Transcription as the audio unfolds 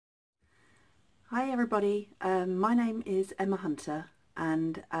Hi everybody, my name is Emma Hunter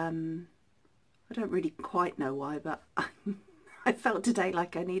and I don't really quite know why, but I felt today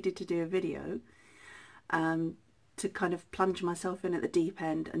like I needed to do a video to kind of plunge myself in at the deep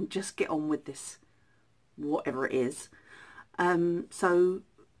end and just get on with this, whatever it is. So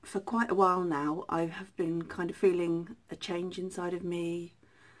for quite a while now I have been kind of feeling a change inside of me.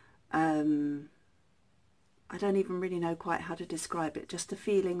 I don't even really know quite how to describe it, just a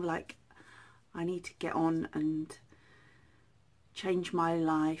feeling like I need to get on and change my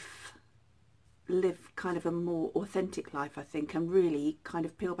life, live kind of a more authentic life, I think, and really kind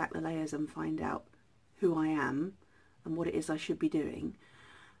of peel back the layers and find out who I am and what it is I should be doing.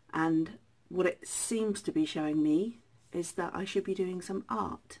 And what it seems to be showing me is that I should be doing some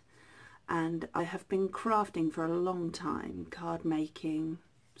art. And I have been crafting for a long time, card making,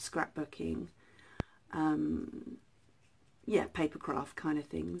 scrapbooking, yeah, paper craft kind of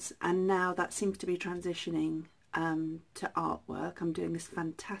things, and now that seems to be transitioning to artwork. I'm doing this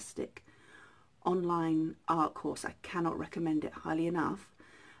fantastic online art course, I cannot recommend it highly enough,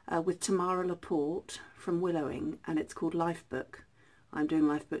 with Tamara Laporte from Willowing, and it's called Lifebook. I'm doing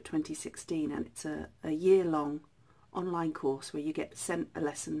Lifebook 2016, and it's a year-long online course where you get sent a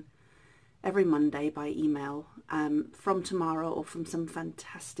lesson every Monday by email from Tamara or from some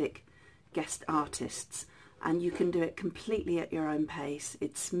fantastic guest artists. And you can do it completely at your own pace.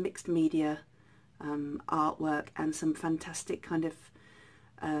 It's mixed media artwork and some fantastic kind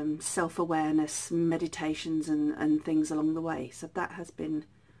of self-awareness meditations and things along the way. So that has been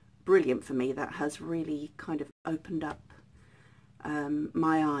brilliant for me. That has really kind of opened up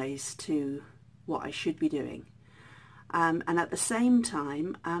my eyes to what I should be doing. And at the same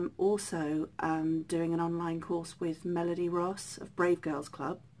time, I'm also doing an online course with Melody Ross of Brave Girls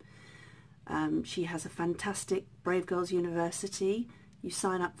Club. She has a fantastic Brave Girls University. You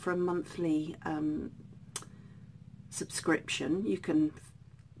sign up for a monthly subscription. You can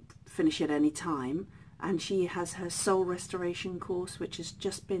finish at any time. And she has her Soul Restoration course, which has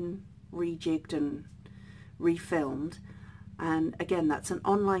just been rejigged and refilmed. And again, that's an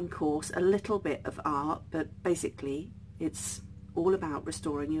online course, a little bit of art, but basically it's all about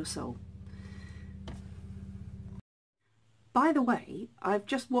restoring your soul. By the way, I've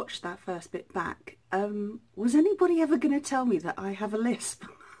just watched that first bit back. Was anybody ever going to tell me that I have a lisp?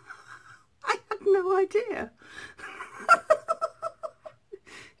 I had no idea.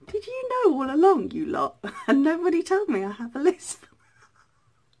 Did you know all along, you lot? And nobody told me I have a lisp.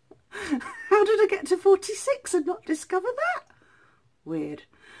 How did I get to 46 and not discover that? Weird.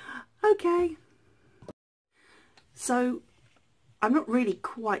 Okay. So, I'm not really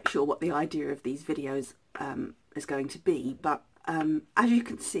quite sure what the idea of these videos is going to be, but as you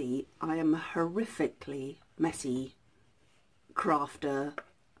can see, I am a horrifically messy crafter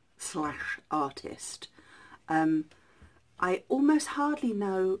slash artist. I almost hardly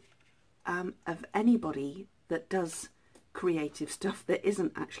know of anybody that does creative stuff that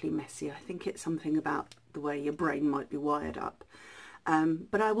isn't actually messy. I think it's something about the way your brain might be wired up.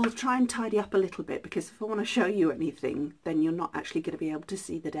 But I will try and tidy up a little bit, because if I want to show you anything, then you're not actually going to be able to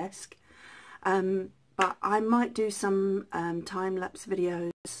see the desk. But I might do some time-lapse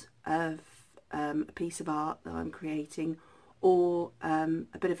videos of a piece of art that I'm creating, or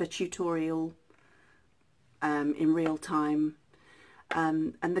a bit of a tutorial in real time.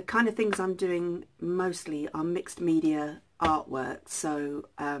 And the kind of things I'm doing mostly are mixed media artwork. So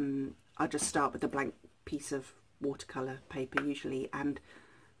I'll just start with a blank piece of watercolour paper usually, and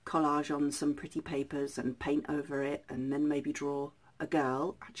collage on some pretty papers and paint over it, and then maybe draw a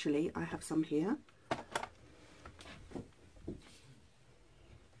girl. Actually, I have some here.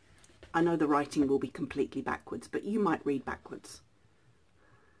 I know the writing will be completely backwards, but you might read backwards.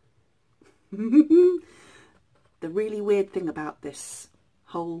 The really weird thing about this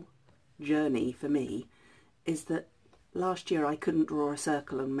whole journey for me is that last year I couldn't draw a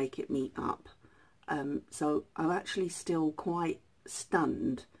circle and make it meet up. So I'm actually still quite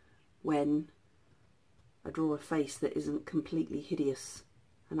stunned when I draw a face that isn't completely hideous,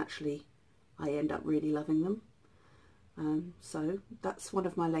 and actually I end up really loving them. So that's one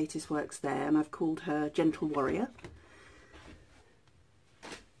of my latest works there, and I've called her Gentle Warrior.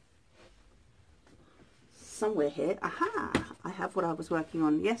 Somewhere here, aha, I have what I was working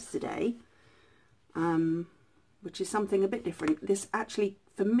on yesterday, which is something a bit different. This actually,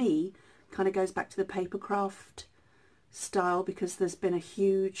 for me, kind of goes back to the paper craft style, because there's been a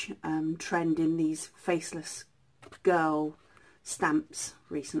huge trend in these faceless girl stamps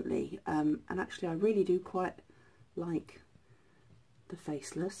recently, and actually I really do quite like the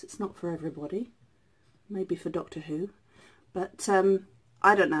faceless. It's not for everybody, maybe for Doctor Who, but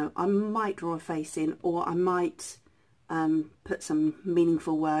I don't know, I might draw a face in, or I might put some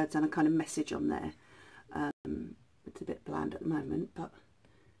meaningful words and a kind of message on there. It's a bit bland at the moment, but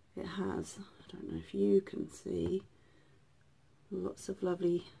it has, I don't know if you can see, lots of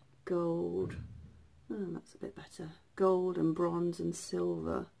lovely gold. Oh, that's a bit better. Gold and bronze and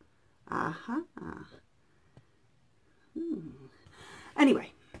silver. Aha.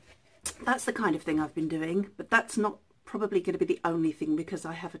 Anyway, that's the kind of thing I've been doing, but that's not probably going to be the only thing, because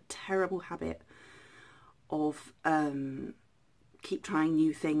I have a terrible habit of keep trying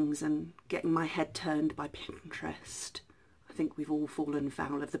new things and getting my head turned by Pinterest. I think we've all fallen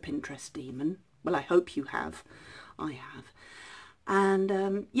foul of the Pinterest demon. Well, I hope you have. I have.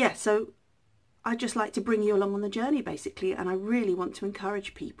 And yeah, so I'd just like to bring you along on the journey, basically, and I really want to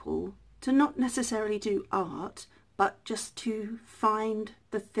encourage people to not necessarily do art, but just to find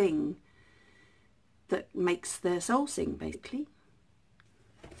the thing that makes their soul sing, basically.